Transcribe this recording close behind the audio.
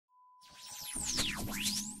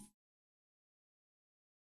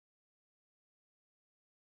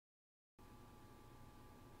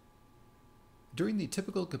During the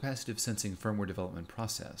typical capacitive sensing firmware development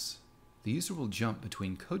process, the user will jump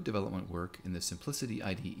between code development work in the Simplicity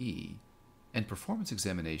IDE and performance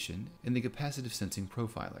examination in the Capacitive Sensing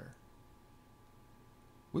Profiler.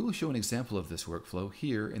 We will show an example of this workflow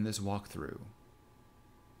here in this walkthrough.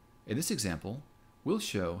 In this example, we'll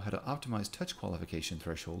show how to optimize touch qualification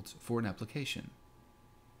thresholds for an application.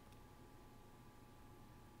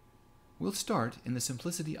 We'll start in the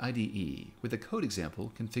Simplicity IDE with a code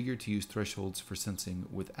example configured to use thresholds for sensing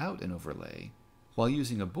without an overlay, while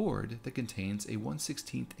using a board that contains a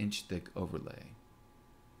 1/16 inch thick overlay.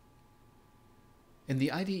 In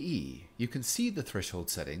the IDE, you can see the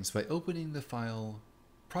threshold settings by opening the file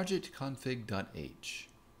projectconfig.h.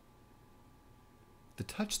 The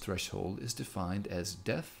touch threshold is defined as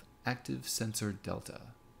def active sensor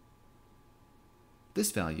delta.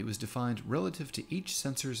 This value is defined relative to each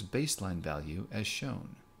sensor's baseline value as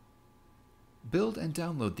shown. Build and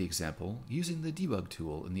download the example using the debug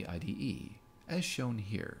tool in the IDE, as shown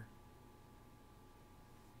here.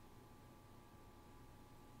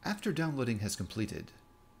 After downloading has completed,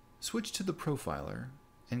 switch to the profiler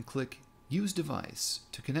and click Use Device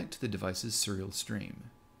to connect to the device's serial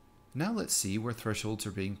stream. Now let's see where thresholds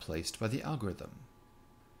are being placed by the algorithm.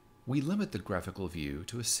 We limit the graphical view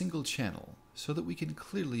to a single channel so that we can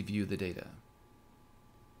clearly view the data.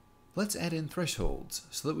 Let's add in thresholds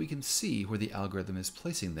so that we can see where the algorithm is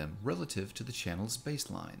placing them relative to the channel's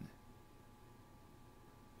baseline.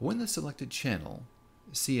 When the selected channel,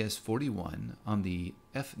 CS41 on the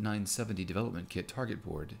F970 development kit target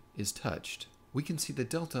board, is touched, we can see the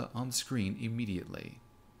delta on screen immediately.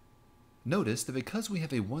 Notice that because we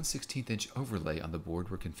have a 1/16 inch overlay on the board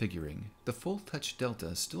we're configuring, the full touch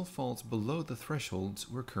delta still falls below the thresholds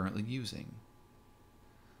we're currently using.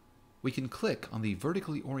 We can click on the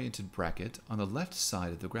vertically oriented bracket on the left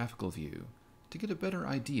side of the graphical view to get a better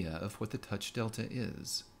idea of what the touch delta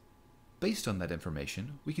is. Based on that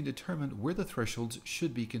information, we can determine where the thresholds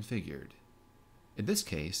should be configured. In this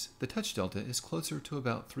case, the touch delta is closer to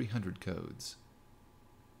about 300 codes.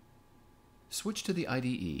 Switch to the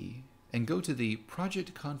IDE and go to the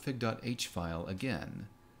projectconfig.h file again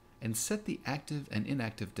and set the active and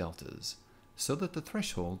inactive deltas so that the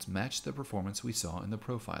thresholds match the performance we saw in the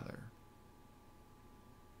profiler.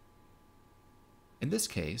 In this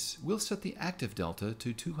case, we'll set the active delta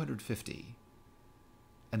to 250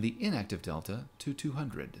 and the inactive delta to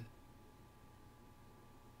 200.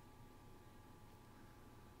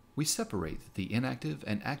 We separate the inactive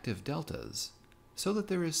and active deltas so that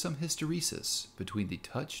there is some hysteresis between the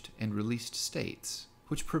touched and released states,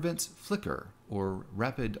 which prevents flicker or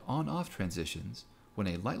rapid on-off transitions when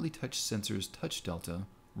a lightly touched sensor's touch delta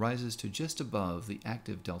rises to just above the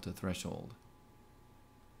active delta threshold.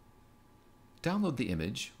 Download the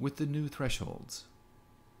image with the new thresholds.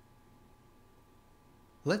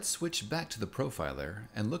 Let's switch back to the profiler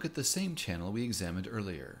and look at the same channel we examined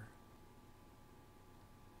earlier.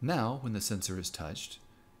 Now, when the sensor is touched,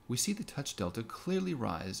 we see the touch delta clearly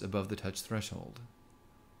rise above the touch threshold.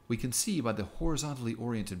 We can see by the horizontally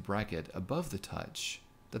oriented bracket above the touch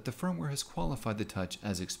that the firmware has qualified the touch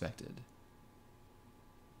as expected.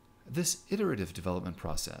 This iterative development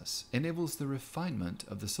process enables the refinement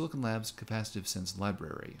of the Silicon Labs Capacitive Sense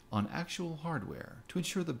library on actual hardware to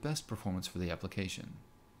ensure the best performance for the application.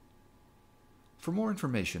 For more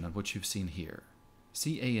information on what you've seen here,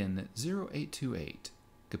 see AN 0828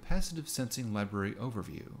 Capacitive Sensing Library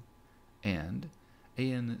Overview and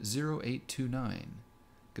AN 0829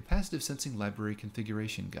 Capacitive Sensing Library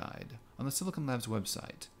Configuration Guide on the Silicon Labs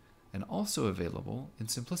website, and also available in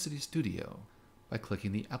Simplicity Studio by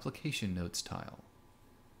clicking the Application Notes tile.